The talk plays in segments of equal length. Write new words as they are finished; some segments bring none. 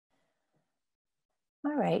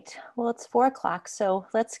All right, well, it's 4 o'clock, so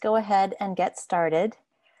let's go ahead and get started.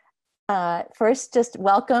 First, just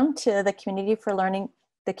welcome to the Community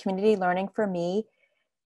Learning for Me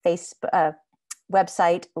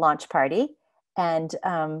website launch party. And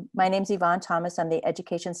my name's Yvonne Thomas. I'm the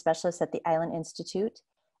education specialist at the Island Institute.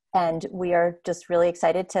 And we are just really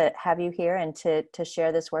excited to have you here and to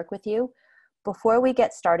share this work with you. Before we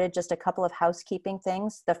get started, just a couple of housekeeping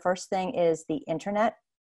things. The first thing is the internet.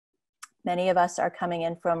 Many of us are coming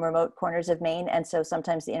in from remote corners of Maine, and so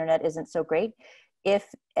sometimes the internet isn't so great. If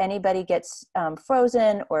anybody gets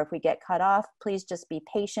frozen or if we get cut off, please just be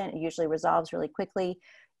patient. It usually resolves really quickly.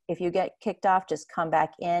 If you get kicked off, just come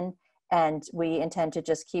back in, and we intend to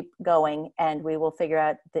just keep going, and we will figure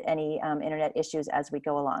out any internet issues as we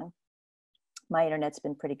go along. My internet's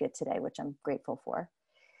been pretty good today, which I'm grateful for.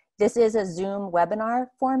 This is a Zoom webinar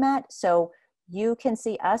format, so you can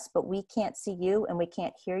see us, but we can't see you and we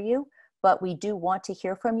can't hear you. But we do want to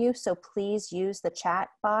hear from you, so please use the chat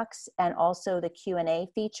box and also the Q&A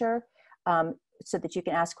feature so that you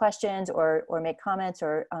can ask questions or make comments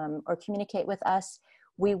or communicate with us.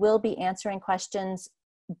 We will be answering questions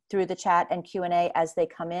through the chat and Q&A as they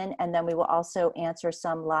come in, and then we will also answer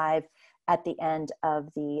some live at the end of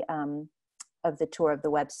the tour of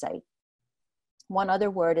the website. One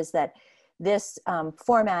other word is that this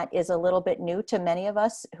format is a little bit new to many of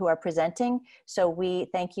us who are presenting, so we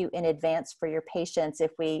thank you in advance for your patience if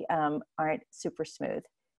we aren't super smooth.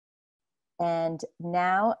 And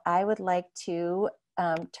now I would like to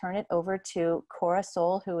turn it over to Cora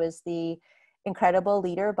Soul, who is the incredible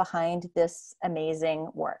leader behind this amazing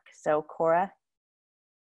work. So Cora.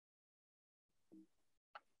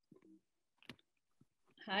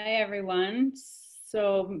 Hi, everyone.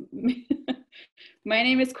 So my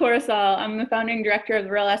name is Cora Saul. I'm the founding director of the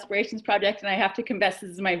Rural Aspirations Project, and I have to confess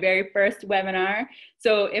this is my very first webinar.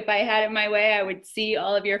 So if I had it my way, I would see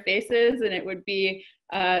all of your faces, and it would be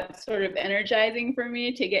sort of energizing for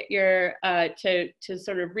me to get your, to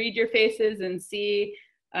sort of read your faces and see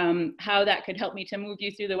how that could help me to move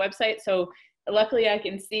you through the website. So luckily I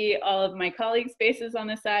can see all of my colleagues' faces on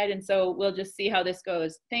the side, and so we'll just see how this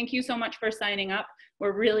goes. Thank you so much for signing up.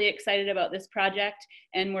 We're really excited about this project,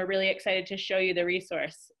 and we're really excited to show you the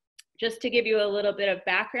resource. Just to give you a little bit of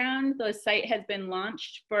background, the site has been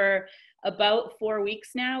launched for about 4 weeks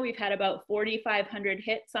now. We've had about 4,500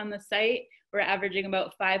 hits on the site. We're averaging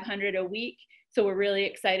about 500 a week. So we're really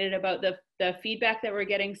excited about the feedback that we're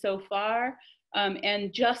getting so far.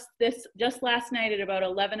 And just last night at about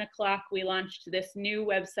 11 o'clock, we launched this new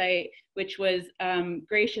website, which was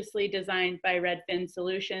graciously designed by Redfin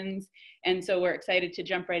Solutions. And so we're excited to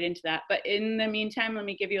jump right into that. But in the meantime, let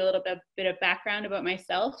me give you a little bit of background about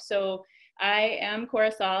myself. So I am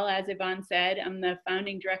Cora Saul, as Yvonne said. I'm the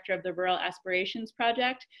founding director of the Rural Aspirations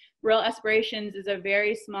Project. Rural Aspirations is a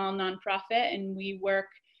very small nonprofit, and we work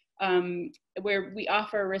where we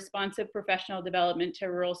offer responsive professional development to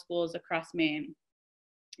rural schools across Maine.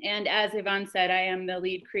 And as Yvonne said, I am the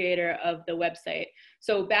lead creator of the website.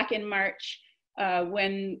 So back in March,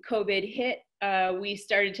 when COVID hit, we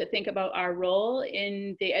started to think about our role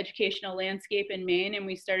in the educational landscape in Maine, and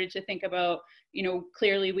we started to think about, you know,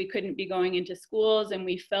 clearly we couldn't be going into schools, and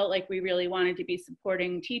we felt like we really wanted to be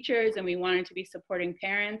supporting teachers, and we wanted to be supporting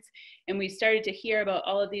parents. And we started to hear about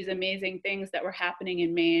all of these amazing things that were happening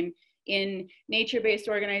in Maine in nature-based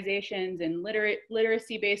organizations and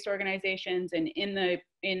literacy-based organizations and in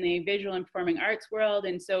the visual and performing arts world.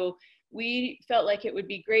 And so we felt like it would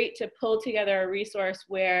be great to pull together a resource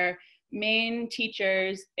where Maine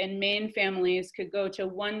teachers and Maine families could go to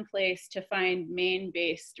one place to find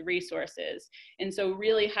Maine-based resources. And so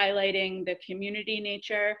really highlighting the community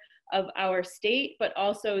nature of our state, but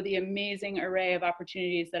also the amazing array of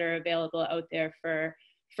opportunities that are available out there for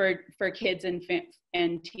kids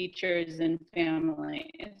and teachers and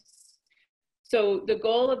families. So the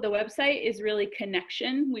goal of the website is really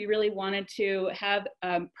connection. We really wanted to have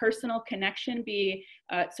personal connection be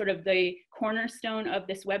sort of the cornerstone of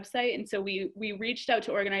this website. And so we reached out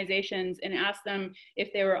to organizations and asked them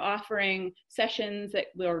if they were offering sessions that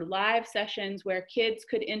were live sessions where kids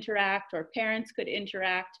could interact or parents could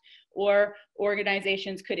interact or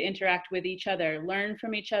organizations could interact with each other, learn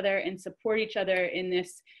from each other, and support each other in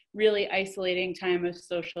this really isolating time of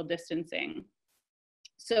social distancing.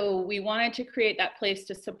 So we wanted to create that place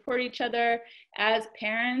to support each other as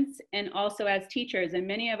parents and also as teachers. And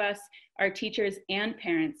many of us are teachers and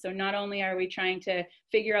parents. So not only are we trying to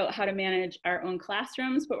figure out how to manage our own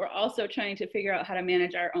classrooms, but we're also trying to figure out how to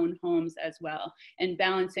manage our own homes as well, and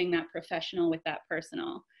balancing that professional with that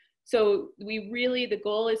personal. So the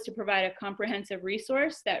goal is to provide a comprehensive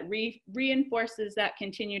resource that reinforces that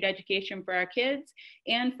continued education for our kids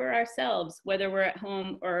and for ourselves, whether we're at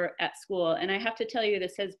home or at school. And I have to tell you,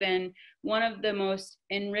 this has been one of the most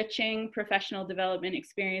enriching professional development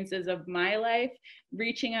experiences of my life,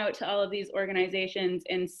 reaching out to all of these organizations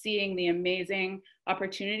and seeing the amazing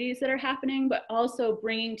opportunities that are happening, but also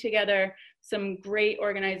bringing together some great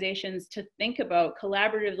organizations to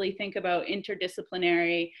collaboratively think about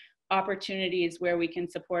interdisciplinary opportunities where we can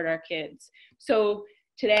support our kids. So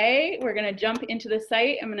today we're going to jump into the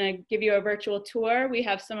site. I'm going to give you a virtual tour. We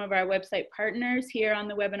have some of our website partners here on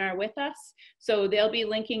the webinar with us. So they'll be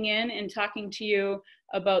linking in and talking to you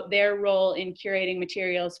about their role in curating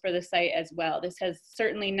materials for the site as well. This has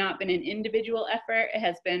certainly not been an individual effort. It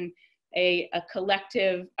has been a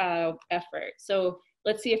collective effort. So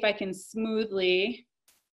let's see if I can smoothly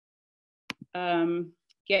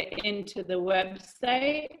get into the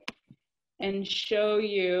website and show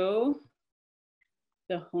you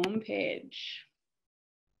the home page.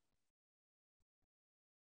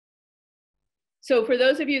 So for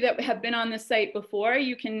those of you that have been on the site before,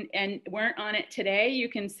 you can, and weren't on it today, you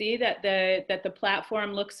can see that the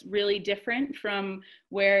platform looks really different from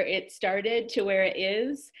where it started to where it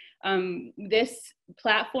is. This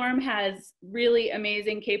platform has really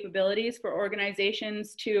amazing capabilities for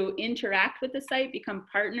organizations to interact with the site, become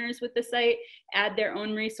partners with the site, add their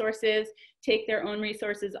own resources, take their own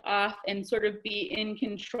resources off, and sort of be in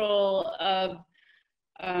control of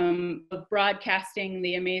broadcasting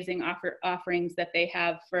the amazing offerings that they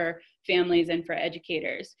have for families and for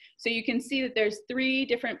educators. So you can see that there's 3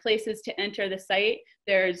 different places to enter the site.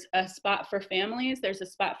 There's a spot for families, there's a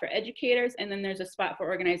spot for educators, and then there's a spot for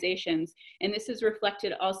organizations. And this is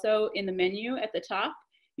reflected also in the menu at the top.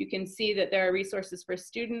 You can see that there are resources for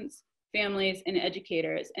students, families, and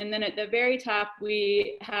educators. And then at the very top,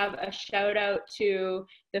 we have a shout out to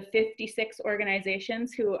the 56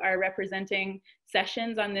 organizations who are representing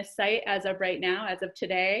sessions on this site as of right now, as of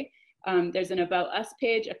today. There's an About Us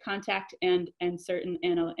page, a contact, and a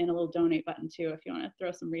little donate button too, if you want to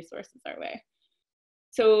throw some resources our way.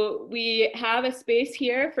 So we have a space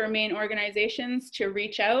here for Maine organizations to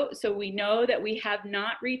reach out. So we know that we have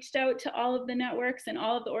not reached out to all of the networks and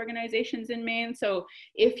all of the organizations in Maine. So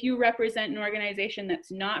if you represent an organization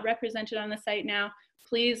that's not represented on the site now,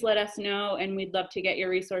 please let us know, and we'd love to get your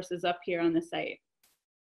resources up here on the site.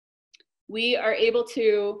 We are able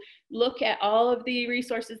to look at all of the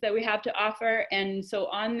resources that we have to offer. And so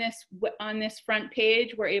on this front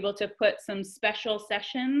page, we're able to put some special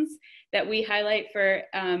sessions that we highlight for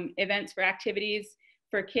events, for activities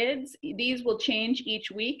for kids. These will change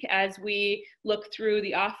each week as we look through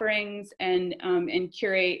the offerings and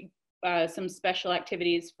curate some special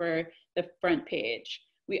activities for the front page.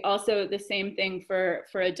 We also, the same thing for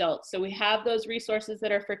adults. So we have those resources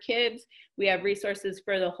that are for kids, we have resources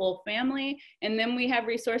for the whole family, and then we have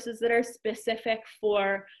resources that are specific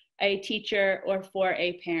for a teacher or for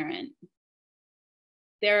a parent.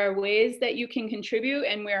 There are ways that you can contribute,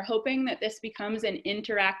 and we're hoping that this becomes an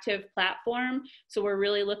interactive platform. So we're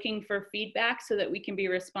really looking for feedback so that we can be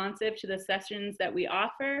responsive to the sessions that we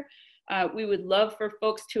offer. We would love for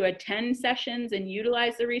folks to attend sessions and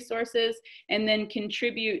utilize the resources and then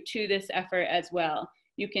contribute to this effort as well.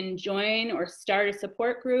 You can join or start a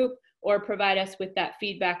support group or provide us with that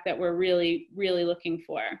feedback that we're really, really looking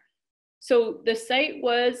for. So the site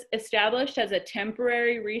was established as a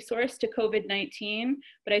temporary resource to COVID-19,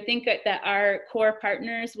 but I think that our core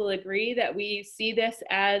partners will agree that we see this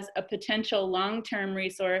as a potential long-term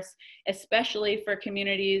resource, especially for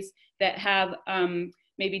communities that have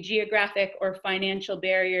maybe geographic or financial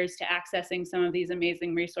barriers to accessing some of these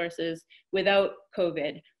amazing resources without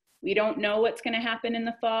COVID. We don't know what's going to happen in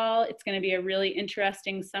the fall. It's going to be a really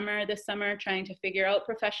interesting summer this summer, trying to figure out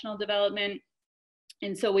professional development.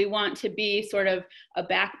 And so we want to be sort of a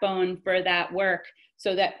backbone for that work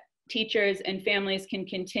so that teachers and families can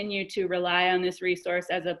continue to rely on this resource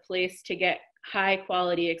as a place to get high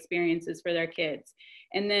quality experiences for their kids.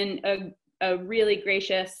 And then a really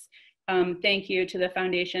gracious thank you to the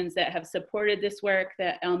foundations that have supported this work,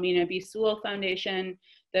 the Elmina B. Sewell Foundation,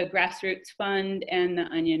 the Grassroots Fund, and the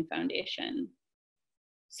Onion Foundation.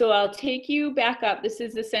 So I'll take you back up. This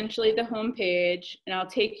is essentially the home page, and I'll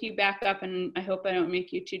take you back up, and I hope I don't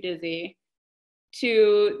make you too dizzy,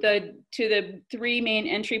 to the 3 main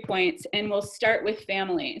entry points, and we'll start with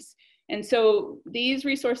families. And so these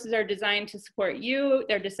resources are designed to support you.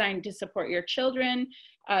 They're designed to support your children.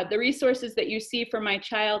 The resources that you see for my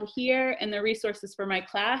child here and the resources for my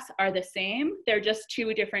class are the same. They're just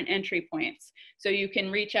two different entry points. So you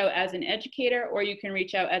can reach out as an educator or you can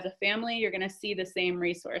reach out as a family. You're going to see the same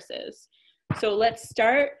resources. So let's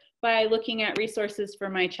start by looking at resources for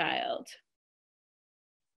my child.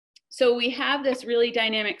 So we have this really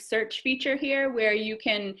dynamic search feature here where you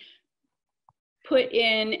can put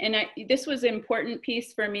in, and this was an important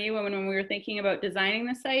piece for me when we were thinking about designing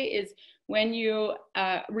the site, is when you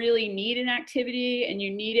really need an activity and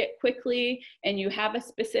you need it quickly and you have a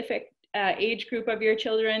specific age group of your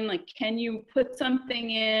children, like can you put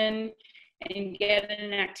something in and get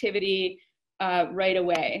an activity right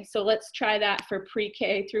away? So let's try that for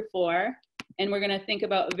pre-K through 4. And we're going to think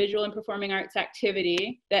about a visual and performing arts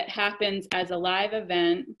activity that happens as a live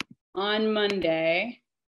event on Monday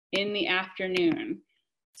in the afternoon.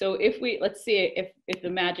 So let's see if the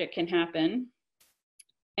magic can happen.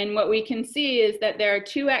 And what we can see is that there are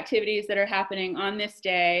 2 activities that are happening on this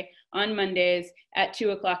day, on Mondays at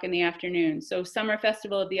 2 o'clock in the afternoon. So Summer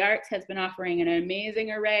Festival of the Arts has been offering an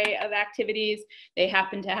amazing array of activities. They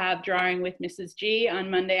happen to have Drawing with Mrs. G on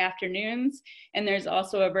Monday afternoons. And there's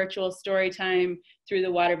also a virtual story time through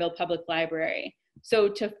the Waterville Public Library. So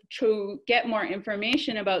to get more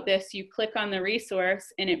information about this, you click on the resource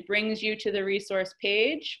and it brings you to the resource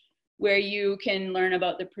page where you can learn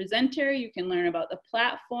about the presenter, you can learn about the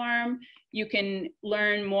platform, you can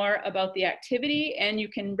learn more about the activity, and you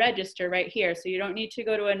can register right here. So you don't need to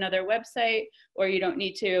go to another website, or you don't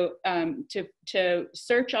need to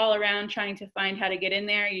search all around trying to find how to get in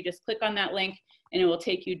there. You just click on that link and it will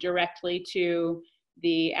take you directly to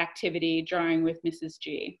the activity Drawing with Mrs.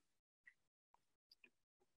 G.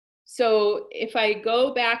 So if I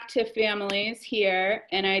go back to families here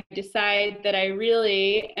and I decide that I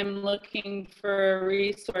really am looking for a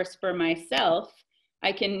resource for myself,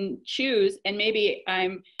 I can choose, and maybe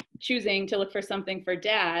I'm choosing to look for something for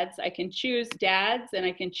dads. I can choose dads and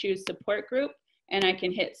I can choose support group and I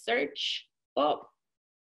can hit search. Oh,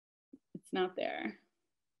 it's not there.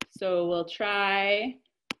 So we'll try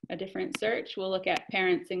a different search. We'll look at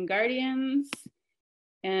parents and guardians,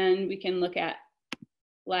 and we can look at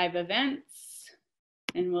live events,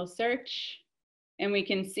 and we'll search, and we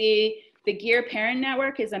can see the Gear Parent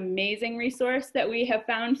Network is an amazing resource that we have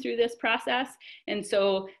found through this process. And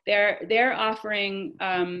so they're offering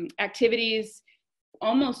activities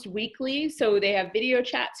almost weekly. So they have video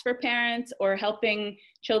chats for parents or helping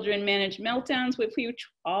children manage meltdowns, which we've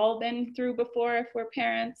all been through before if we're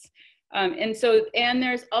parents. And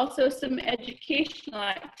there's also some educational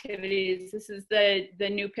activities. This is the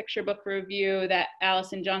new picture book review that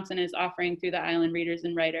Allison Johnson is offering through the Island Readers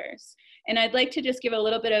and Writers. And I'd like to just give a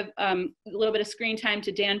little bit of screen time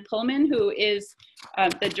to Dan Pullman, who is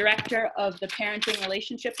the director of the Parenting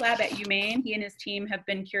Relationship Lab at UMaine. He and his team have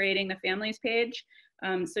been curating the families page.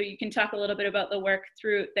 So you can talk a little bit about the work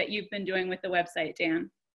that you've been doing with the website,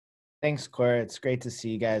 Dan. Thanks, Cora. It's great to see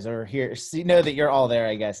you guys, or know that you're all there,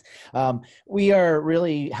 I guess. We are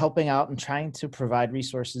really helping out and trying to provide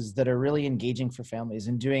resources that are really engaging for families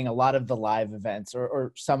and doing a lot of the live events,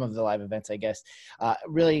 or some of the live events, I guess.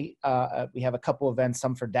 We have a couple events,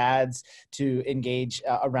 some for dads to engage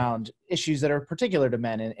around issues that are particular to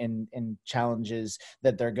men and challenges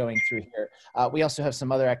that they're going through here. We also have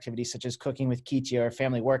some other activities such as Cooking with Kichi, or a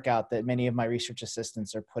family workout that many of my research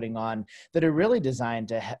assistants are putting on that are really designed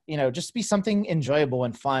to, just be something enjoyable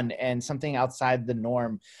and fun and something outside the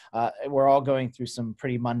norm. We're all going through some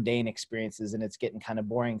pretty mundane experiences and it's getting kind of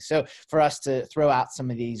boring. So for us to throw out some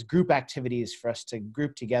of these group activities, for us to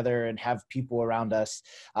group together and have people around us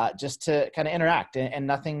just to kind of interact, and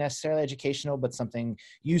nothing necessarily educational, but something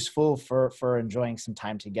useful for enjoying some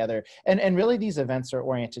time together. And really these events are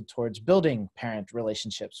oriented towards building parent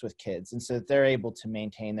relationships with kids, and so that they're able to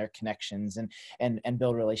maintain their connections and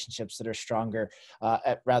build relationships that are stronger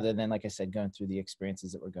rather than, like I said, going through the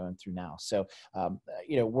experiences that we're going through now. So,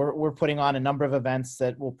 we're putting on a number of events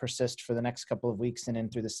that will persist for the next couple of weeks and in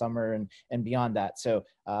through the summer and beyond that. So,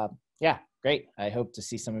 yeah, great. I hope to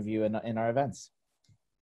see some of you in our events.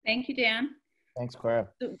 Thank you, Dan. Thanks, Cora.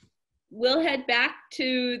 We'll head back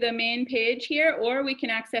to the main page here, or we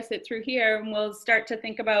can access it through here, and we'll start to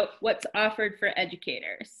think about what's offered for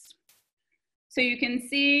educators. So you can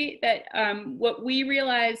see that what we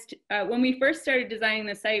realized when we first started designing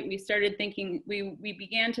the site, we started thinking, we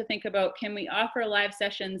began to think about, can we offer live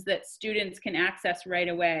sessions that students can access right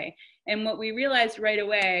away? And what we realized right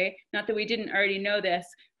away, not that we didn't already know this,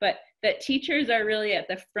 but that teachers are really at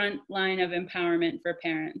the front line of empowerment for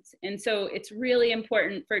parents. And so it's really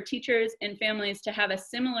important for teachers and families to have a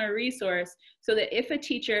similar resource, so that if a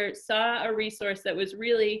teacher saw a resource that was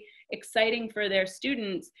really exciting for their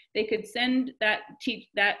students, they could send that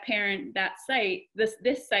parent that site,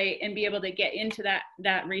 this site, and be able to get into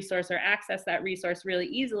that resource or access that resource really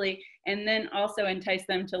easily, and then also entice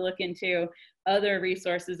them to look into other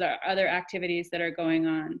resources or other activities that are going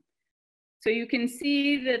on. So you can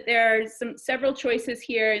see that there are several choices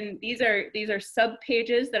here, and these are sub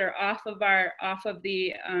pages that are off of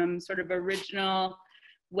the sort of original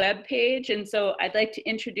web page. And so I'd like to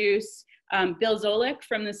introduce Bill Zolik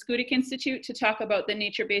from the Schoodic Institute to talk about the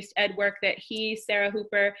nature-based ed work that he, Sarah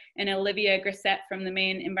Hooper, and Olivia Grissett from the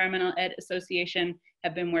Maine Environmental Ed Association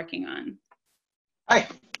have been working on. Hi.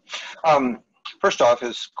 First off,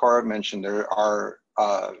 as Cora mentioned, there are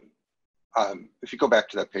if you go back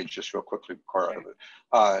to that page just real quickly, Cora,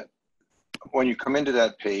 when you come into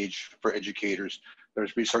that page for educators,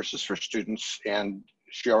 there's resources for students, and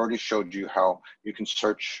she already showed you how you can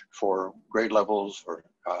search for grade levels or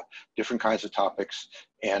different kinds of topics.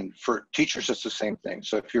 And for teachers, it's the same thing.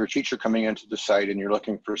 So if you're a teacher coming into the site and you're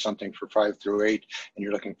looking for something for 5 through 8, and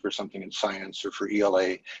you're looking for something in science or for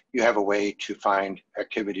ELA, you have a way to find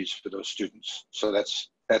activities for those students. So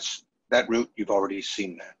that route, you've already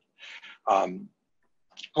seen that.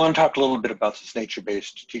 I want to talk a little bit about this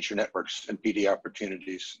nature-based teacher networks and PD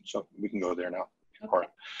opportunities. So we can go there now, Cora.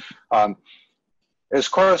 As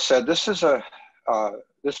Cora said, this is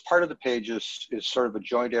this part of the page is sort of a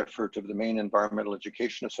joint effort of the Maine Environmental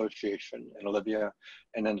Education Association and Olivia,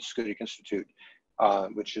 and then the Schoodic Institute,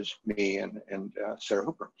 which is me and Sarah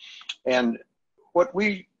Hooper. And what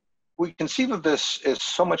we conceive of this is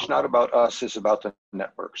so much not about us, is about the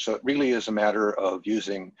network. So it really is a matter of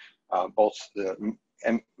using both the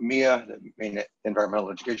MIA, the Maine Environmental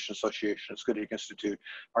Education Association, and Schoodic Institute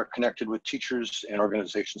are connected with teachers and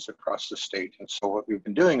organizations across the state. And so what we've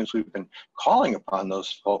been doing is we've been calling upon those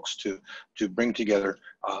folks to bring together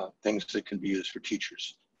things that can be used for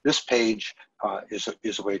teachers. This page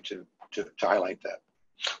is a way to highlight that.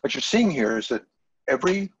 What you're seeing here is that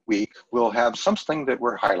every week we'll have something that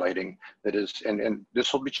we're highlighting that is, and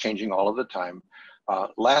this will be changing all of the time.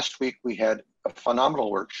 Last week we had a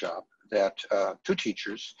phenomenal workshop that 2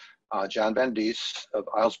 teachers, John Van Dies of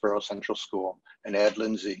Islesboro Central School and Ed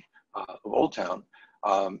Lindsay of Old Town,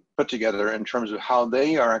 put together in terms of how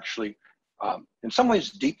they are actually, in some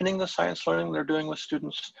ways, deepening the science learning they're doing with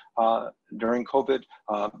students during COVID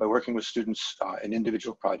by working with students in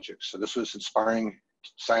individual projects. So this was inspiring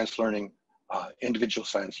science learning, individual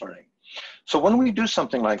science learning. So when we do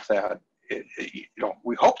something like that,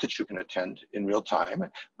 we hope that you can attend in real time,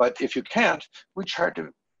 but if you can't, we try to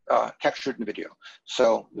capture it in video.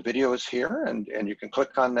 So the video is here, and you can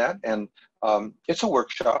click on that, and it's a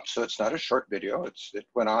workshop, so it's not a short video. It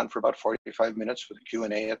went on for about 45 minutes with a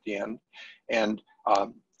Q&A at the end, and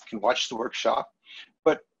you can watch the workshop.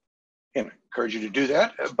 But I encourage you to do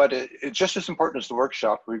that, but it's just as important as the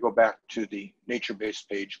workshop. We go back to the nature-based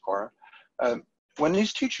page, Cora. When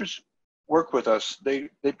these teachers work with us, they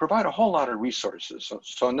provide a whole lot of resources.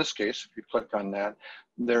 So in this case, if you click on that,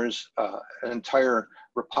 there's an entire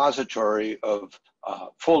repository of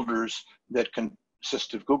folders that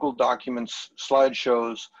consist of Google Documents,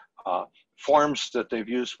 slideshows, forms that they've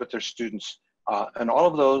used with their students. And all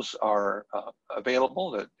of those are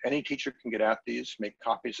available, that any teacher can get at these, make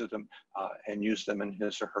copies of them, and use them in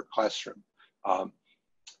his or her classroom.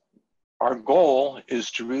 Our goal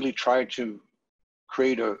is to really try to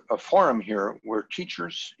create a forum here where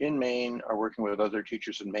teachers in Maine are working with other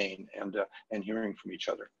teachers in Maine and hearing from each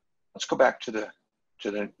other. Let's go back to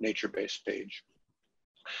the nature-based page.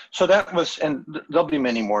 So that was, and there'll be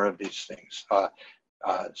many more of these things.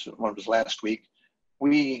 So one was last week.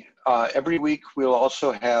 We every week we'll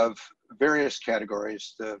also have various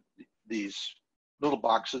categories. These little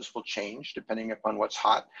boxes will change depending upon what's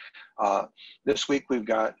hot. This week we've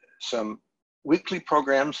got some weekly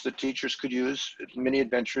programs that teachers could use, mini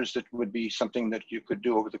adventures that would be something that you could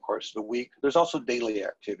do over the course of the week. There's also daily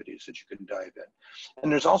activities that you can dive in.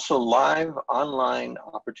 And there's also live online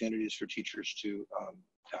opportunities for teachers to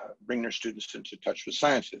bring their students into touch with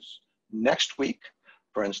sciences. Next week,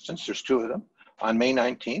 for instance, there's 2 of them. On May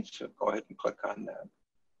 19th, so go ahead and click on that.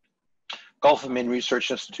 Gulf of Maine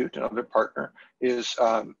Research Institute, another partner, is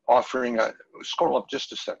offering scroll up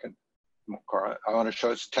just a second, Cora. I want to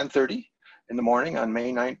show it's 10:30 in the morning on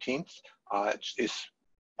May 19th. It's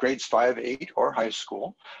grades 5, 8, or high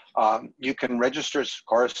school. You can register, as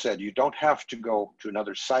Cora said, you don't have to go to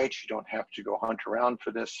another site. You don't have to go hunt around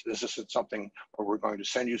for this. This isn't something where we're going to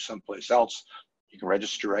send you someplace else. You can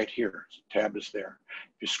register right here. The tab is there.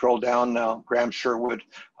 If you scroll down now, Graham Sherwood,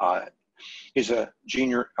 he's a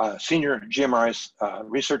senior GMRI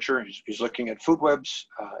researcher. He's looking at food webs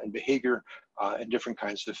and behavior and different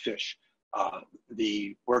kinds of fish.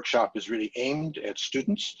 The workshop is really aimed at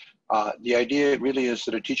students. The idea really is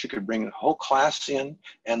that a teacher could bring a whole class in,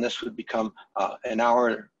 and this would become an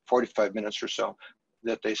hour, 45 minutes or so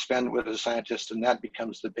that they spend with a scientist, and that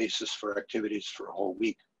becomes the basis for activities for a whole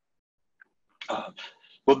week.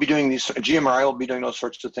 We'll be doing these, GMRI will be doing those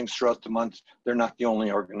sorts of things throughout the month. They're not the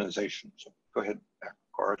only organization. So go ahead, back,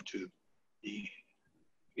 Cora, to the,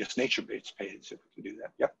 I guess, nature-based page, if we can do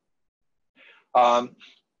that. Yep.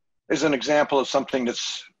 There's an example of something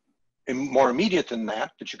that's more immediate than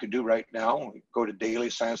that you could do right now. Go to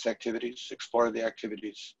daily science activities, explore the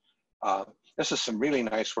activities. This is some really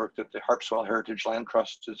nice work that the Harpswell Heritage Land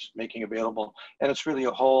Trust is making available. And it's really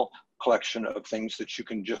a whole collection of things that you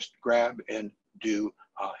can just grab and do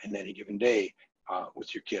in any given day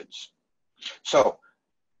with your kids. So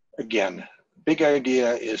again, big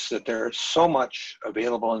idea is that there's so much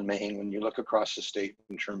available in Maine when you look across the state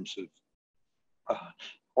in terms of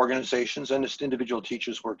organizations and just individual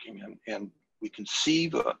teachers working, and we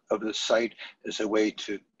conceive of the site as a way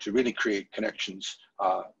to really create connections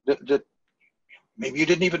that maybe you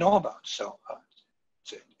didn't even know about. So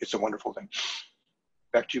it's a wonderful thing.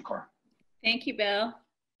 Back to you, Cora. Thank you, Bill.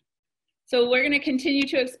 So we're going to continue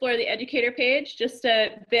to explore the educator page just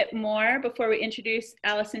a bit more before we introduce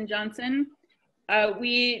Allison Johnson. I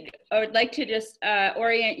would like to just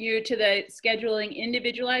orient you to the scheduling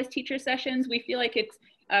individualized teacher sessions. We feel like it's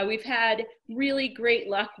we've had really great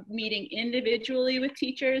luck meeting individually with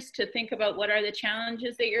teachers to think about what are the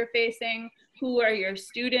challenges that you're facing, who are your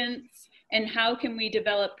students, and how can we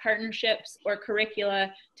develop partnerships or curricula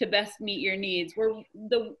to best meet your needs.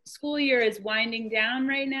 The school year is winding down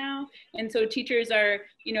right now, and so teachers are,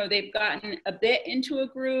 they've gotten a bit into a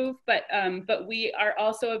groove, but we are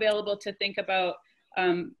also available to think about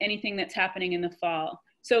anything that's happening in the fall.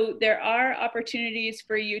 So there are opportunities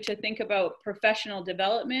for you to think about professional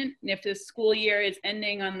development. And if the school year is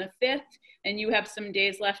ending on the 5th and you have some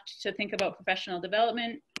days left to think about professional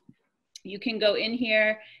development, you can go in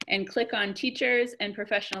here and click on teachers and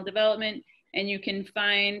professional development, and you can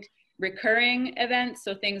find recurring events,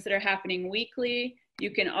 so things that are happening weekly.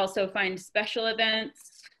 You can also find special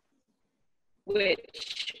events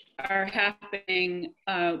which are happening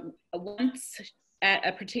once at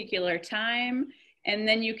a particular time. And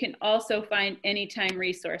then you can also find anytime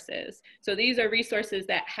resources. So these are resources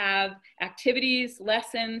that have activities,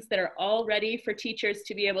 lessons that are all ready for teachers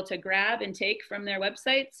to be able to grab and take from their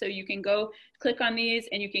website. So you can go click on these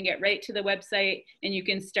and you can get right to the website and you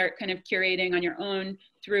can start kind of curating on your own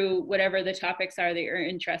through whatever the topics are that you're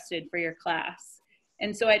interested for your class.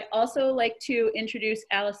 And so I'd also like to introduce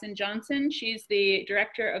Allison Johnson. She's the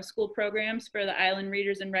Director of School Programs for the Island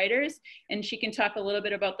Readers and Writers, and she can talk a little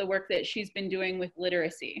bit about the work that she's been doing with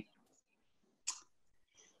literacy.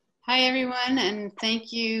 Hi, everyone, and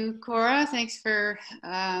thank you, Cora. Thanks for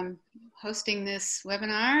hosting this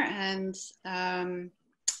webinar, and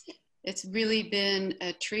it's really been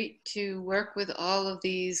a treat to work with all of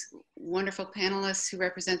these wonderful panelists who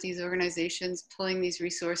represent these organizations, pulling these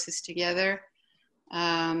resources together.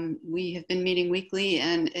 We have been meeting weekly,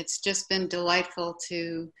 and it's just been delightful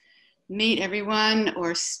to meet everyone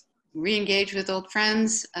or re-engage with old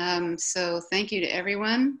friends. So thank you to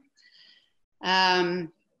everyone.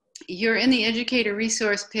 You're in the educator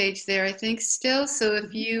resource page there, I think, still. So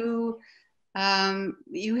if you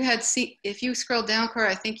if you scroll down,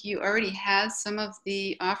 Cora, I think you already had some of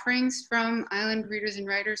the offerings from Island Readers and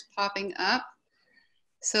Writers popping up.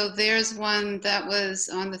 So there's one that was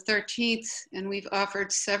on the 13th, and we've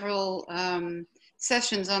offered several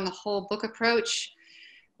sessions on the whole book approach,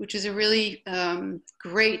 which is a really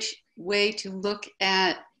great way to look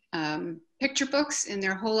at picture books in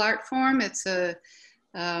their whole art form. It's a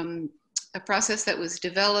process that was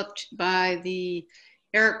developed by the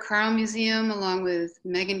Eric Carle Museum along with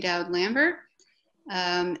Megan Dowd Lambert.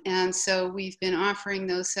 And so we've been offering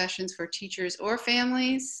those sessions for teachers or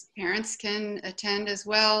families. Parents can attend as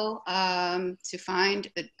well to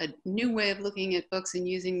find a new way of looking at books and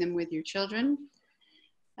using them with your children.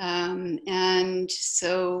 And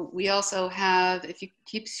so we also have, if you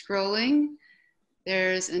keep scrolling,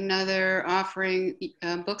 there's another offering,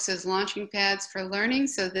 books as launching pads for learning.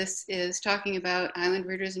 So this is talking about Island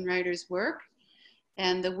Readers and Writers work.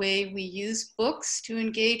 and the way we use books to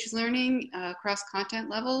engage learning across content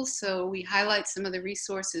levels. So we highlight some of the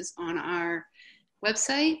resources on our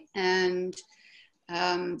website and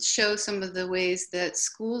show some of the ways that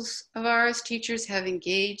schools of ours, teachers have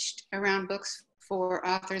engaged around books for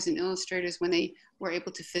authors and illustrators when they were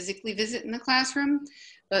able to physically visit in the classroom.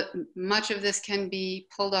 But much of this can be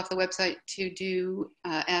pulled off the website to do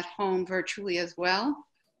at home virtually as well.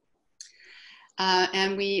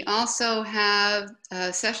 And we also have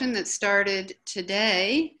a session that started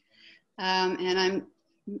today, and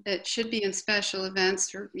it should be in special events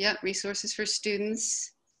for, resources for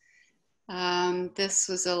students. This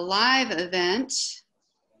was a live event,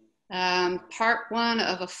 part one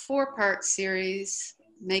of a 4-part series,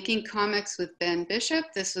 Making Comics with Ben Bishop.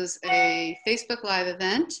 This was a Facebook Live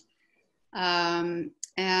event.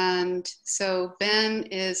 And so Ben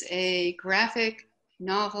is a graphic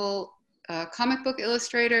novel comic book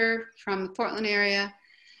illustrator from the Portland area.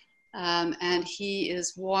 And he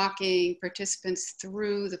is walking participants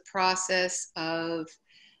through the process of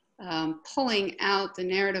pulling out the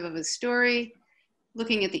narrative of a story,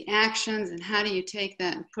 looking at the actions and how do you take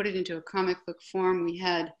that and put it into a comic book form. We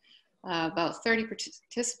had about 30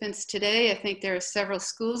 participants today. I think there are several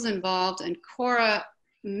schools involved. And Cora,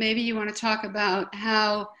 maybe you want to talk about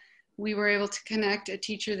how we were able to connect a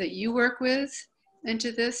teacher that you work with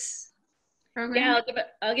into this program? Yeah,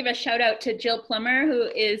 I'll give a shout out to Jill Plummer, who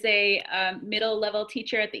is a middle level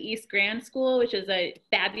teacher at the East Grand School, which is a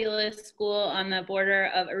fabulous school on the border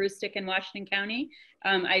of Aroostook and Washington County.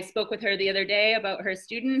 I spoke with her the other day about her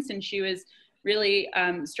students, and she was really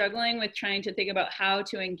struggling with trying to think about how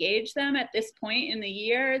to engage them at this point in the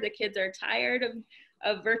year. The kids are tired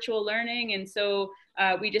of virtual learning, and so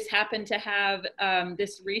we just happened to have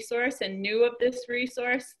this resource and knew of this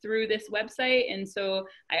resource through this website. And so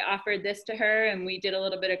I offered this to her, and we did a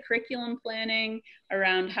little bit of curriculum planning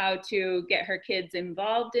around how to get her kids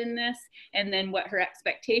involved in this, and then what her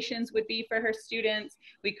expectations would be for her students.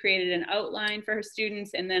 We created an outline for her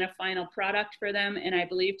students and then a final product for them. And I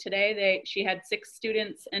believe today she had 6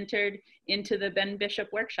 students entered into the Ben Bishop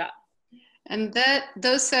workshop. And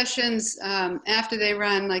those sessions, after they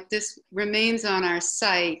run, like this, remains on our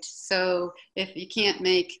site. So if you can't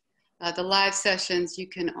make the live sessions, you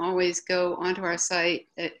can always go onto our site.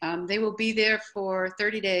 They will be there for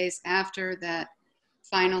 30 days after that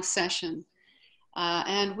final session.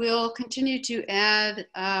 And we'll continue to add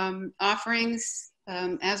offerings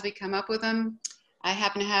as we come up with them. I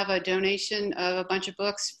happen to have a donation of a bunch of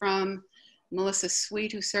books from Melissa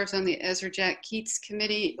Sweet, who serves on the Ezra Jack Keats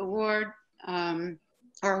Committee Award,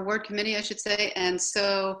 or award committee, I should say. And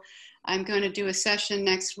so I'm going to do a session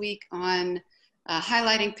next week on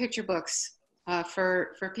highlighting picture books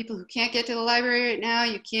for people who can't get to the library right now.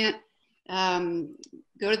 You can't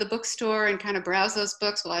go to the bookstore and kind of browse those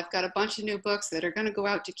books. Well, I've got a bunch of new books that are going to go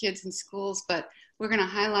out to kids in schools, but we're going to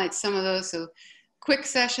highlight some of those. So quick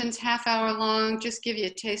sessions, half-hour long, just give you a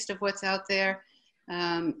taste of what's out there.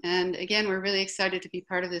 And again, we're really excited to be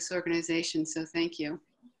part of this organization, so thank you.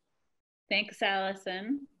 Thanks,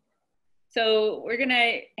 Allison. So we're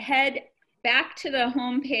gonna head back to the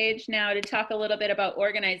home page now to talk a little bit about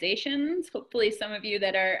organizations. Hopefully some of you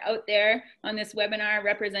that are out there on this webinar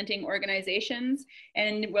representing organizations.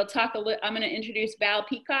 And we'll talk I'm gonna introduce Val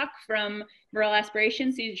Peacock from Rural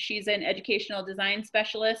Aspirations. She's an educational design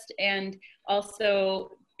specialist and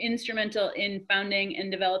also instrumental in founding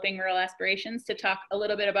and developing Rural Aspirations, to talk a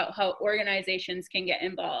little bit about how organizations can get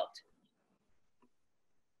involved.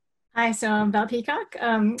 Hi, so I'm Val Peacock.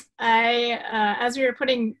 As we were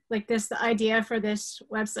putting the idea for this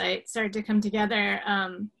website started to come together,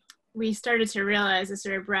 we started to realize the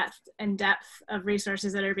sort of breadth and depth of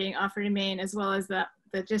resources that are being offered in Maine, as well as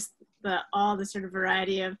all the sort of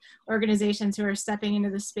variety of organizations who are stepping into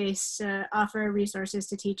the space to offer resources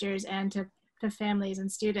to teachers and to families and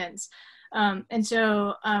students. And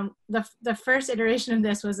so the first iteration of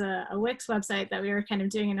this was a Wix website that we were kind of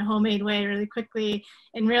doing in a homemade way really quickly,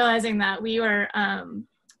 and realizing that we were,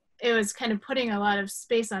 it was kind of putting a lot of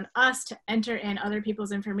space on us to enter in other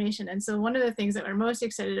people's information. And so one of the things that we're most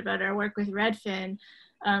excited about our work with Redfin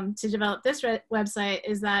to develop this website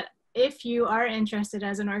is that if you are interested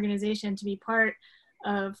as an organization to be part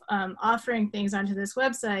of offering things onto this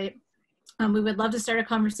website, we would love to start a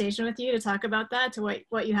conversation with you to talk about that, to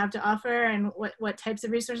what you have to offer and what types of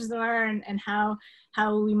resources there are, and how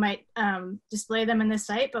we might display them in the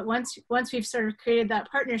site. But once we've sort of created that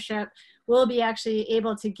partnership, we'll be actually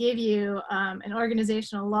able to give you an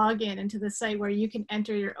organizational login into the site where you can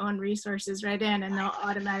enter your own resources right in, and they'll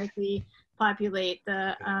automatically populate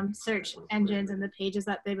the search engines and the pages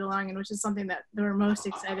that they belong in, which is something that we're most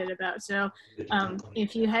excited about. So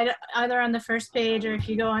if you head either on the first page, or if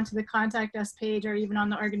you go onto the contact us page, or even on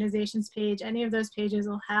the organizations page, any of those pages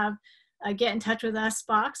will have a get in touch with us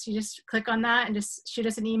box. You just click on that and just shoot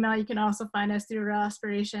us an email. You can also find us through Real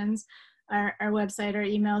Aspirations, our website, or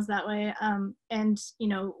emails that way. And you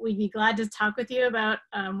know, we'd be glad to talk with you about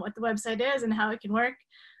what the website is and how it can work.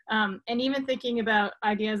 And even thinking about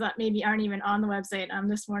ideas that maybe aren't even on the website.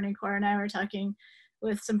 This morning, Cora and I were talking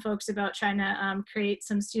with some folks about trying to create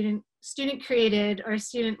some student created or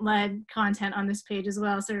student led content on this page as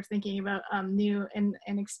well. Sort of thinking about new and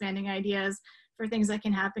expanding ideas for things that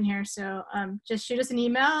can happen here. So just shoot us an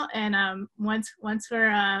email, and once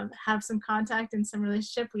we're have some contact and some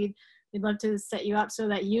relationship, we'd love to set you up so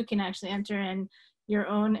that you can actually enter in your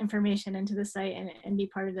own information into the site and be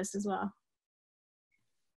part of this as well.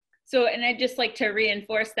 So, and I'd just like to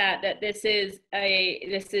reinforce that this is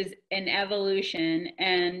an evolution,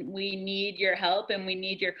 and we need your help and we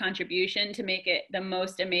need your contribution to make it the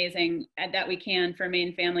most amazing that we can for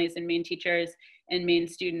Maine families and Maine teachers and Maine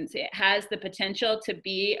students. It has the potential to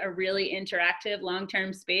be a really interactive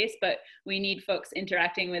long-term space, but we need folks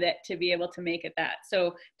interacting with it to be able to make it that.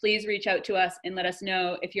 So please reach out to us and let us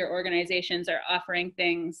know if your organizations are offering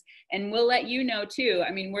things, and we'll let you know too.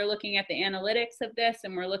 I mean, we're looking at the analytics of this,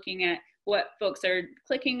 and we're looking at what folks are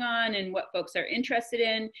clicking on and what folks are interested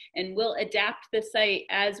in, and we'll adapt the site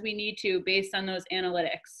as we need to based on those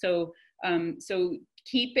analytics. So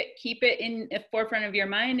keep it in the forefront of your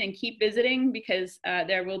mind and keep visiting, because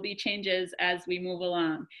there will be changes as we move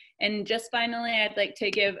along. And just finally, I'd like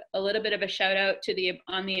to give a little bit of a shout out to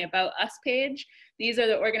on the About Us page. These are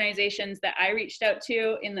the organizations that I reached out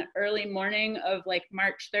to in the early morning of like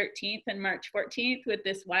March 13th and March 14th with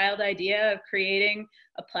this wild idea of creating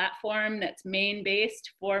a platform that's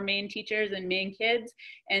Maine-based for Maine teachers and Maine kids.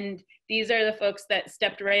 And these are the folks that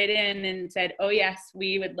stepped right in and said, oh yes,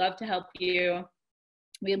 we would love to help you.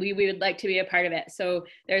 We would like to be a part of it. So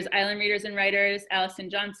there's Island Readers and Writers, Allison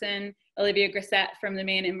Johnson, Olivia Grissett from the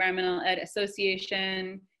Maine Environmental Ed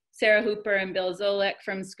Association, Sarah Hooper and Bill Zolik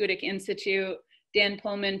from Schoodic Institute, Dan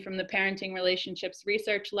Pullman from the Parenting Relationships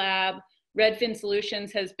Research Lab. Redfin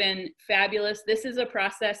Solutions has been fabulous. This is a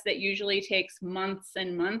process that usually takes months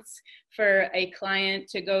and months for a client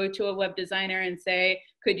to go to a web designer and say,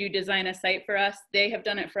 could you design a site for us? They have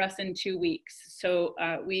done it for us in 2 weeks. So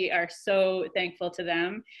we are so thankful to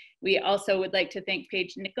them. We also would like to thank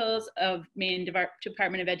Paige Nichols of Maine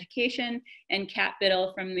Department of Education and Kat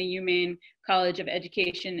Biddle from the UMaine College of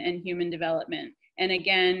Education and Human Development. And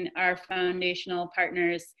again, our foundational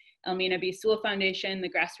partners, Elmina B. Sewell Foundation, the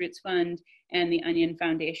Grassroots Fund, and the Onion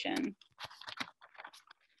Foundation.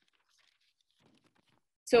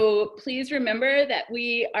 So please remember that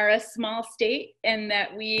we are a small state and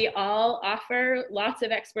that we all offer lots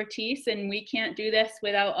of expertise, and we can't do this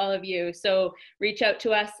without all of you. So reach out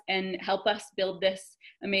to us and help us build this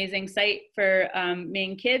amazing site for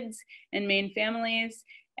Maine kids and Maine families.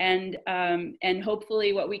 And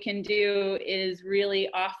hopefully what we can do is really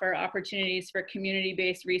offer opportunities for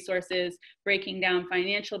community-based resources, breaking down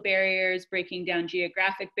financial barriers, breaking down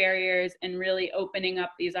geographic barriers, and really opening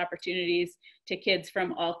up these opportunities to kids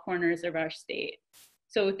from all corners of our state.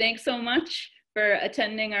 So thanks so much for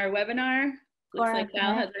attending our webinar. Looks like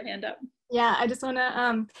Val has her hand up. Yeah, I just want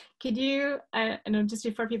to, could you, I know just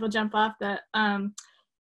before people jump off can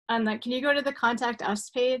you go to the Contact Us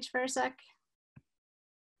page for a sec?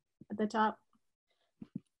 At the top.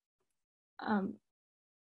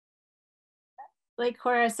 Like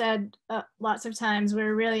Cora said, lots of times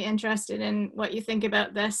we're really interested in what you think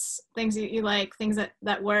about this, things that you like, things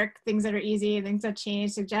that work, things that are easy, things that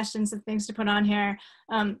change, suggestions of things to put on here.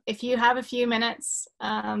 If you have a few minutes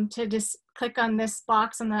to just click on this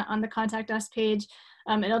box on the Contact Us page,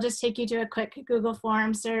 it'll just take you to a quick Google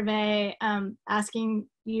form survey asking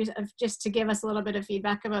you just to give us a little bit of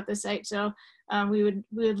feedback about the site. So we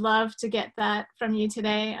would love to get that from you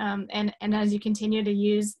today. And as you continue to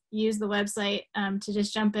use the website, to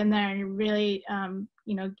just jump in there and really,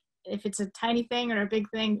 you know, if it's a tiny thing or a big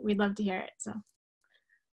thing, we'd love to hear it. So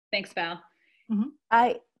thanks, Val. Mm-hmm.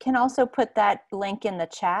 I can also put that link in the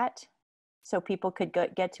chat so people could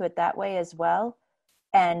get to it that way as well.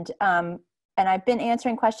 And I've been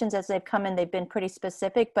answering questions as they've come in. They've been pretty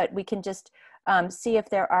specific, but we can just see if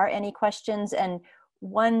there are any questions. And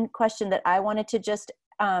one question that I wanted to just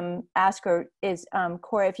ask her is,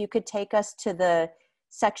 Cora, if you could take us to the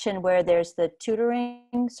section where there's the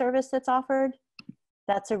tutoring service that's offered.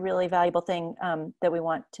 That's a really valuable thing that we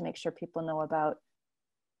want to make sure people know about.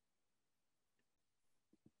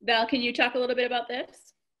 Val, can you talk a little bit about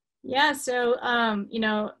this? Yeah, so you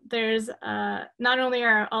know, there's not only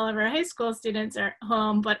are all of our high school students are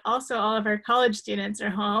home, but also all of our college students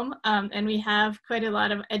are home, and we have quite a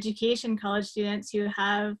lot of education college students who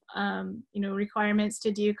have you know, requirements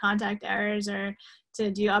to do contact hours or to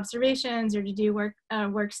do observations or to do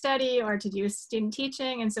work study or to do student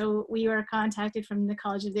teaching. And so we were contacted from the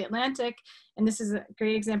College of the Atlantic, and this is a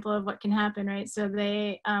great example of what can happen, right? So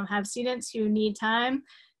they have students who need time,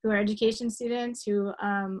 who are education students who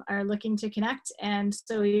are looking to connect. And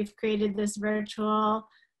so we've created this virtual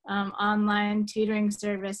online tutoring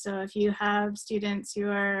service. So if you have students who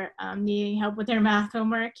are needing help with their math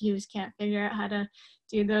homework, you just can't figure out how to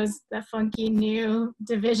do the funky new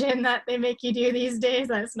division that they make you do these days.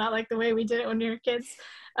 That's not like the way we did it when we were kids.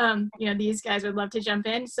 You know, these guys would love to jump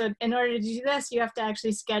in. So in order to do this, you have to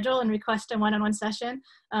actually schedule and request a one-on-one session.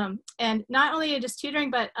 And not only just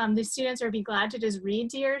tutoring, but the students would be glad to just read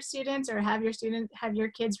to your students or have your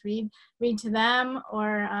kids read to them.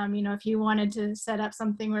 Or, you know, if you wanted to set up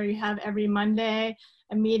something where you have every Monday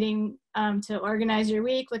a meeting to organize your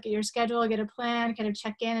week, look at your schedule, get a plan, kind of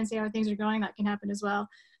check in and see how things are going, that can happen as well.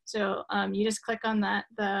 So you just click on that,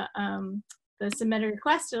 the submit a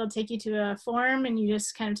request. It'll take you to a form, and you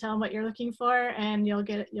just kind of tell them what you're looking for, and you'll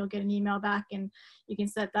get an email back, and you can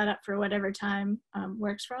set that up for whatever time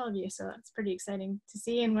works for all of you. So that's pretty exciting to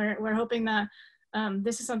see, and we're hoping that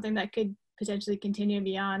this is something that could potentially continue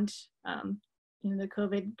beyond you know, the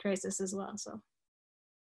COVID crisis as well. So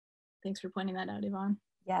thanks for pointing that out, Yvonne.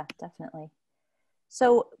 Yeah, definitely.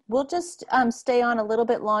 So we'll just stay on a little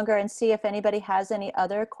bit longer and see if anybody has any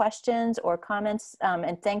other questions or comments.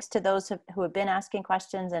 And thanks to those who have been asking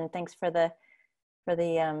questions, and thanks for the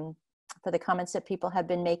comments that people have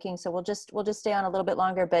been making. So we'll just stay on a little bit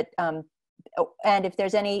longer. But and if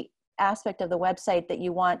there's any aspect of the website that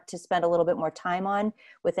you want to spend a little bit more time on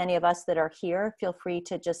with any of us that are here, feel free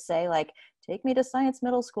to just say, like, take me to Science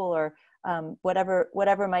Middle School, or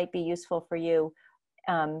whatever might be useful for you.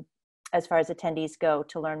 As far as attendees go,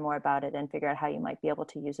 to learn more about it and figure out how you might be able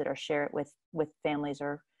to use it or share it with families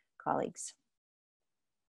or colleagues.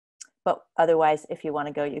 But otherwise, if you want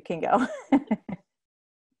to go, you can go.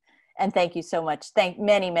 And thank you so much.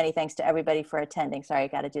 Many thanks to everybody for attending. Sorry, I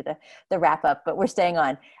got to do the wrap up, but we're staying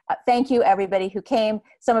on. Thank you, everybody who came.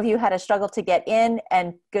 Some of you had a struggle to get in,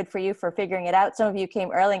 and good for you for figuring it out. Some of you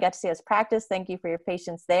came early and got to see us practice. Thank you for your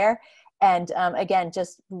patience there. And again,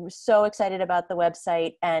 just so excited about the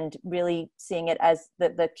website and really seeing it as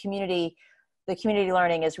the community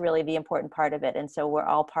learning is really the important part of it. And so we're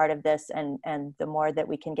all part of this, and the more that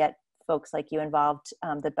we can get folks like you involved,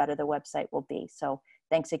 the better the website will be. So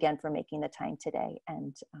thanks again for making the time today.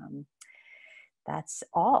 And that's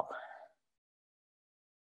all.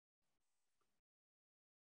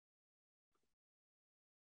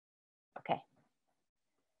 Okay.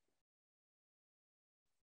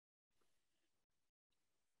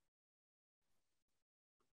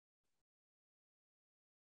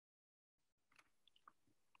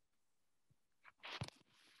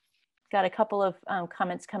 Got a couple of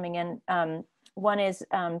comments coming in. One is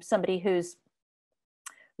somebody who's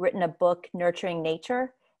written a book, Nurturing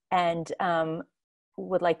Nature, and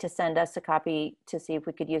would like to send us a copy to see if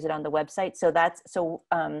we could use it on the website. So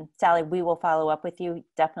Sally, we will follow up with you.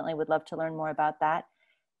 Definitely would love to learn more about that.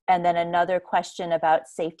 And then another question about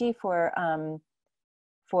safety for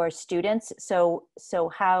students. So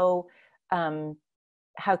how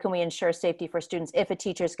can we ensure safety for students if a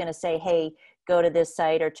teacher is going to say, hey, go to this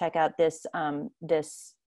site or check out this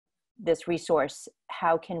resource?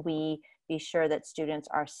 How can we be sure that students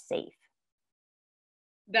are safe?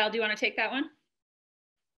 Val, do you want to take that one?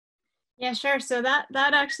 Yeah, sure. So that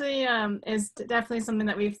actually is definitely something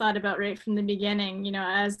that we've thought about right from the beginning. You know,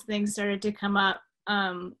 as things started to come up,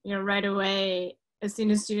 you know, right away, as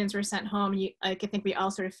soon as students were sent home, I think we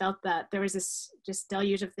all sort of felt that there was this just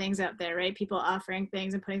deluge of things out there, right? People offering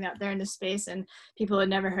things and putting that out there into space, and people had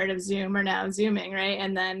never heard of Zoom are now Zooming, right?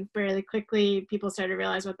 And then fairly quickly, people started to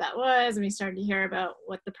realize what that was, and we started to hear about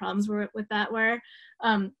what the problems were with that were.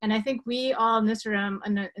 And I think we all in this room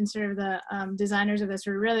and sort of the designers of this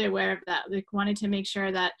were really aware of that. We wanted to make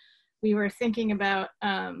sure that we were thinking about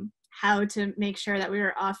how to make sure that we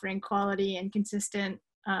were offering quality and consistent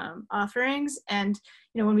offerings. And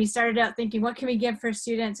you know, when we started out thinking, what can we give for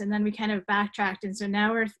students, and then we kind of backtracked, and so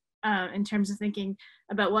now we're in terms of thinking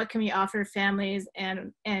about what can we offer families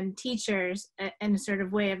and teachers and a sort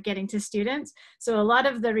of way of getting to students. So a lot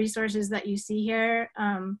of the resources that you see here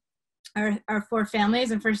are for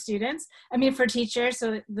families and for students. I mean, for teachers.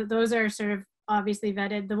 So those are sort of obviously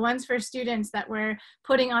vetted. The ones for students that we're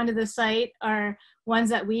putting onto the site are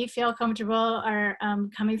ones that we feel comfortable are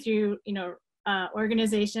coming through, you know,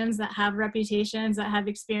 organizations that have reputations, that have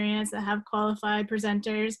experience, that have qualified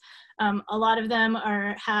presenters. A lot of them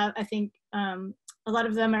a lot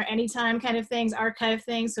of them are anytime kind of things, archive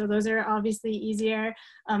things, so those are obviously easier.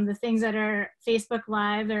 The things that are Facebook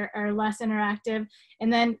Live are less interactive.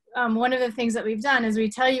 And then one of the things that we've done is we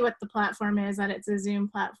tell you what the platform is, that it's a Zoom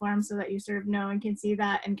platform, so that you sort of know and can see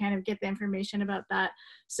that and kind of get the information about that.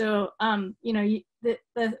 So, you know,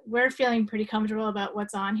 we're feeling pretty comfortable about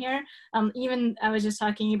what's on here. Even I was just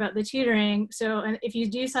talking about the tutoring. So if you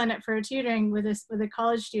do sign up for a tutoring with a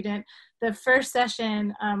college student, the first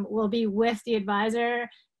session will be with the advisor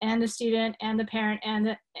and the student and the parent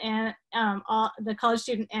and all the college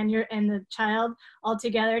student and the child all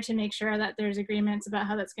together, to make sure that there's agreements about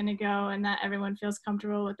how that's going to go and that everyone feels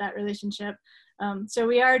comfortable with that relationship. So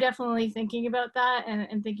we are definitely thinking about that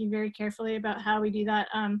and thinking very carefully about how we do that.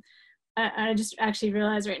 I just actually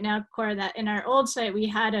realized right now, Cora, that in our old site, we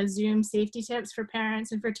had a Zoom safety tips for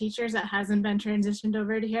parents and for teachers that hasn't been transitioned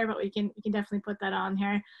over to here, but we can definitely put that on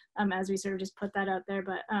here as we sort of just put that out there.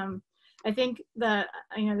 But I think the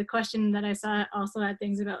question that I saw also had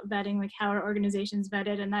things about vetting, like how are organizations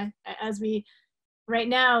vetted, and right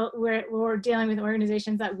now we're dealing with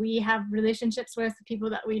organizations that we have relationships with, people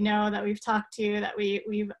that we know, that we've talked to, that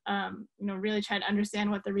we've really tried to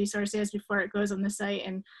understand what the resource is before it goes on the site,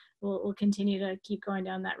 and we'll continue to keep going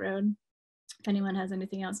down that road. If anyone has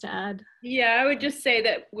anything else to add. Yeah, I would just say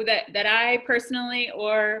that I personally,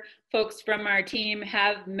 or folks from our team,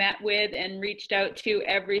 have met with and reached out to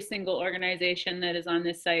every single organization that is on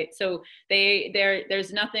this site. So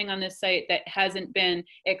there's nothing on this site that hasn't been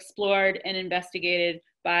explored and investigated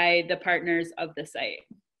by the partners of the site.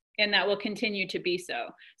 And that will continue to be so.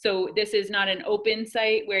 So this is not an open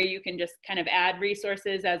site where you can just kind of add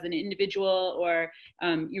resources as an individual, or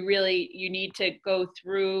you need to go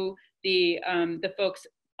through the folks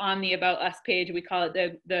on the About Us page. We call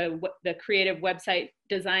it the creative website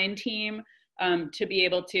design team, to be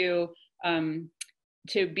able to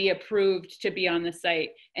be approved to be on the site.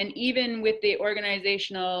 And even with the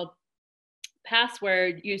organizational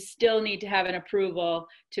password, you still need to have an approval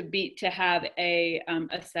to have a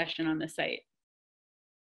session on the site.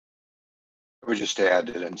 I would just add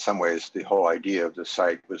that in some ways, the whole idea of the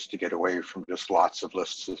site was to get away from just lots of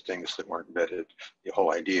lists of things that weren't vetted. The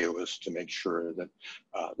whole idea was to make sure that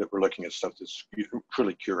that we're looking at stuff that's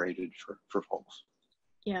truly curated for folks.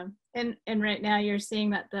 Yeah, and right now you're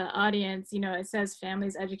seeing that the audience, it says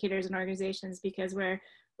families, educators, and organizations, because we're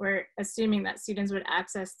assuming that students would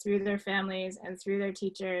access through their families and through their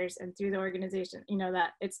teachers and through the organization,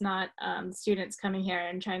 that it's not students coming here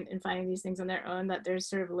and finding these things on their own, that there's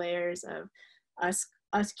sort of layers of us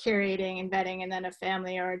curating and vetting, and then a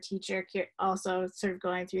family or a teacher also sort of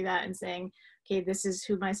going through that and saying, okay, this is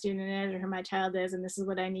who my student is or who my child is, and this is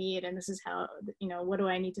what I need, and this is how, what do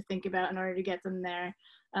I need to think about in order to get them there.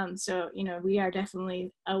 So, we are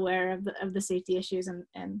definitely aware of the safety issues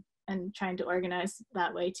and trying to organize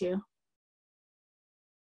that way too.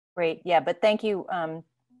 Great, yeah, but thank you.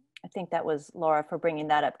 I think that was Laura for bringing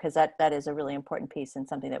that up, because that is a really important piece and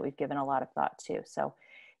something that we've given a lot of thought to. So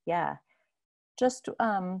yeah, just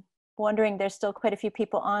wondering, there's still quite a few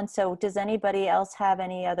people on. So does anybody else have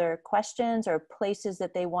any other questions or places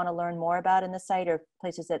that they want to learn more about in the site, or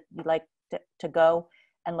places that you'd like to go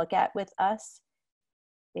and look at with us?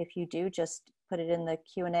 If you do, just put it in the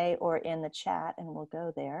Q&A or in the chat and we'll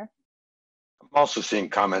go there. I'm also seeing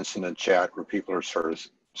comments in the chat where people are sort of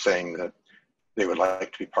saying that they would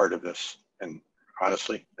like to be part of this. And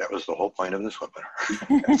honestly, that was the whole point of this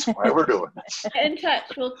webinar. That's why we're doing this. Get in touch.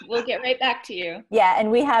 We'll get right back to you. Yeah,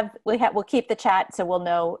 and we'll keep the chat, so we'll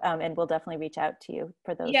know, and we'll definitely reach out to you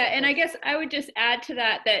for those. Yeah, and I guess I would just add to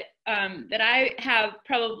that I have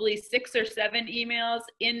probably 6 or 7 emails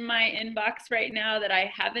in my inbox right now that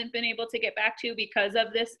I haven't been able to get back to because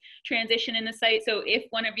of this transition in the site. So if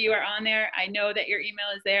one of you are on there, I know that your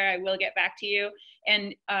email is there. I will get back to you.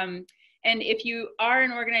 And if you are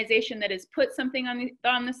an organization that has put something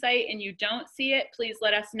on the site and you don't see it, please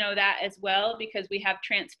let us know that as well, because we have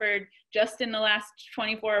transferred, just in the last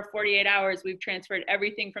 24 or 48 hours, we've transferred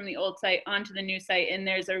everything from the old site onto the new site, and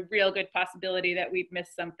there's a real good possibility that we've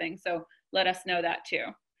missed something. So let us know that too.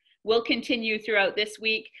 We'll continue throughout this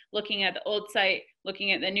week looking at the old site,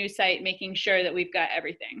 looking at the new site, making sure that we've got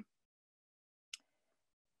everything.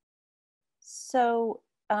 So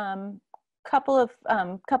couple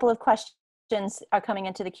of questions are coming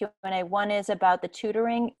into the Q&A. One is about the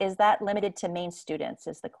tutoring. Is that limited to Maine students,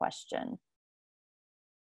 is the question.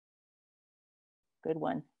 Good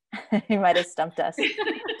one. You might have stumped us.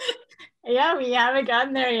 Yeah, we haven't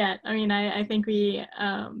gotten there yet. I mean, I think we,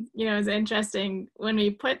 you know, it's interesting when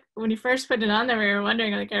we first put it on there, we were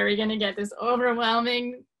wondering like, are we going to get this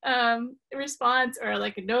overwhelming response or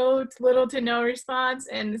like a little to no response?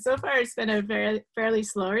 And so far it's been a fairly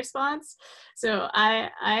slow response. So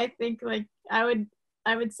I think like I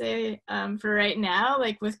would say for right now,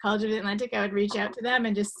 like with College of the Atlantic, I would reach out to them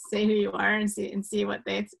and just say who you are and see what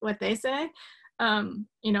they say.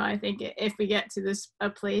 You know, I think if we get to a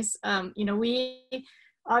place, you know,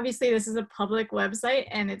 obviously this is a public website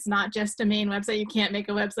and it's not just a Maine website. You can't make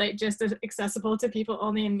a website just accessible to people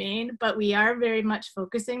only in Maine, but we are very much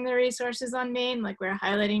focusing the resources on Maine. Like we're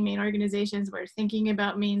highlighting Maine organizations, we're thinking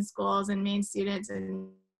about Maine schools and Maine students and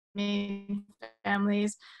Maine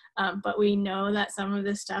families. But we know that some of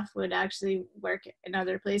this stuff would actually work in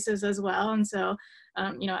other places as well. And so,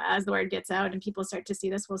 you know, as the word gets out and people start to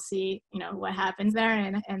see this, we'll see, you know, what happens there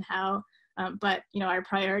and how, but, you know, our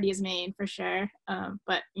priority is Maine for sure.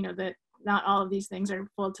 But, you know, not all of these things are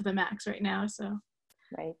full to the max right now, so.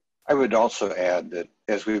 Right. I would also add that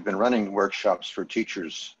as we've been running workshops for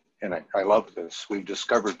teachers, and I love this, we've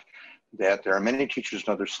discovered that there are many teachers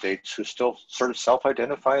in other states who still sort of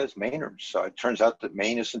self-identify as Mainers. So it turns out that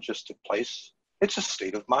Maine isn't just a place, it's a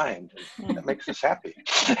state of mind. And that makes us happy.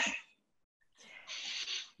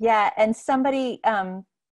 Yeah, and somebody,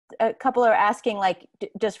 a couple are asking, like,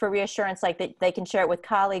 just for reassurance, like that they can share it with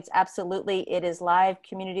colleagues. Absolutely, it is live,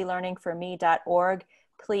 communitylearningforme.org.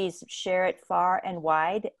 Please share it far and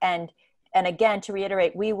wide. And again, to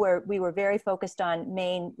reiterate, we were very focused on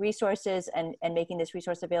Maine resources and making this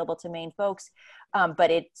resource available to Maine folks, but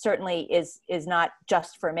it certainly is not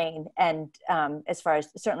just for Maine. And as far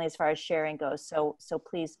as sharing goes, so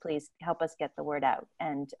please help us get the word out.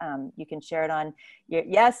 And you can share it on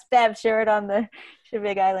yes, Bev, share it on the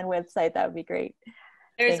Big Island website. That would be great.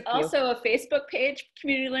 There's also a Facebook page,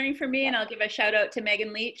 Community Learning for Me, and I'll give a shout out to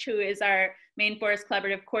Megan Leach, who is our Maine Forest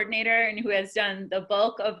Collaborative Coordinator and who has done the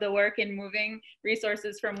bulk of the work in moving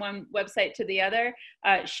resources from one website to the other.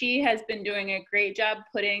 She has been doing a great job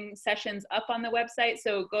putting sessions up on the website,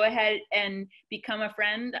 so go ahead and become a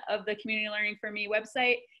friend of the Community Learning for Me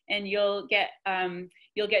website, and you'll get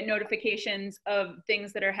notifications of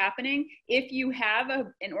things that are happening. If you have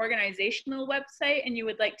an organizational website and you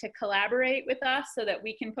would like to collaborate with us so that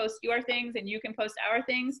we can post your things and you can post our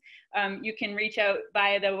things, you can reach out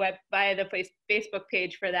via the Facebook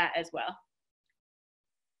page for that as well.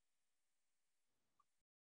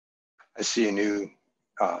 I see a new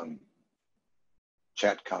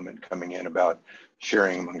chat comment coming in about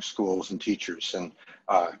sharing among schools and teachers, and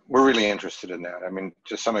we're really interested in that. I mean,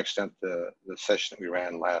 to some extent, the session that we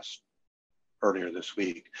ran earlier this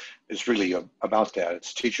week is really about that.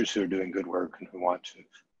 It's teachers who are doing good work and who want to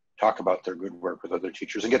talk about their good work with other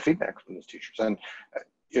teachers and get feedback from those teachers. And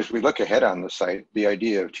as we look ahead on the site, the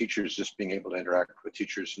idea of teachers just being able to interact with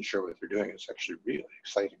teachers and share what they're doing is actually really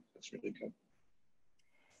exciting. It's really good.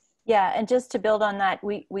 Yeah, and just to build on that,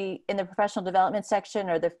 we in the professional development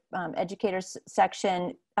section or the educators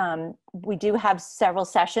section, we do have several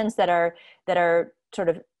sessions that are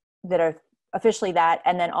officially that,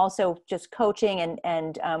 and then also just coaching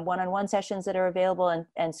and one-on-one sessions that are available,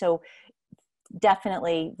 and so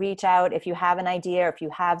definitely reach out if you have an idea, or if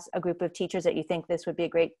you have a group of teachers that you think this would be a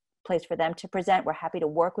great place for them to present. We're happy to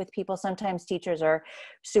work with people. Sometimes teachers are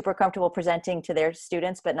super comfortable presenting to their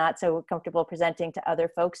students, but not so comfortable presenting to other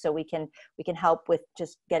folks. So we can help with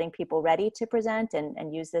just getting people ready to present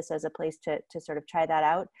and use this as a place to sort of try that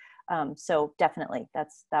out. So definitely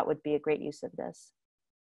that would be a great use of this.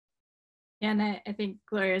 Yeah, and I think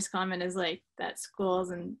Gloria's comment is like that schools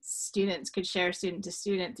and students could share student to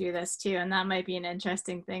student through this too, and that might be an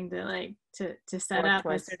interesting thing to set up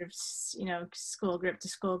a sort of, you know, school group to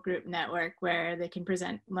school group network where they can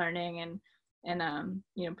present learning and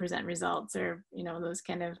you know, present results, or you know, those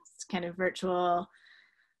kind of virtual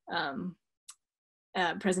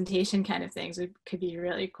presentation kind of things could be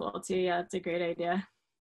really cool too. Yeah, it's a great idea.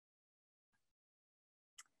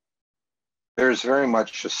 There's very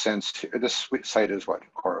much a sense, this site is what,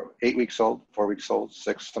 8 weeks old, 4 weeks old,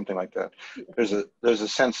 6, something like that. There's a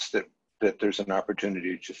sense that there's an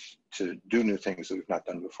opportunity just to do new things that we've not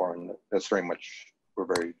done before, and that's very much, we're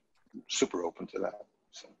very super open to that.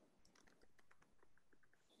 So.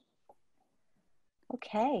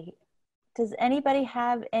 Okay, does anybody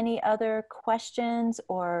have any other questions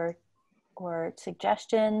or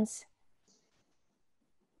suggestions?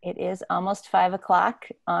 It is almost 5 o'clock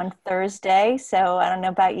on Thursday, so I don't know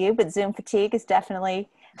about you, but Zoom fatigue is definitely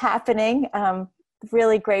happening.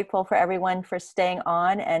 Really grateful for everyone for staying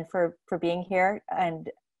on and for being here. And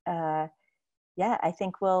yeah, I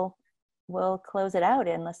think we'll we'll close it out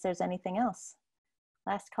unless there's anything else.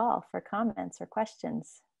 Last call for comments or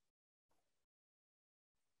questions.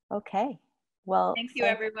 Okay, well. Thank you,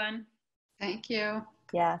 everyone. Thank you.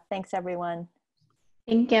 Yeah, thanks everyone.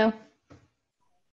 Thank you.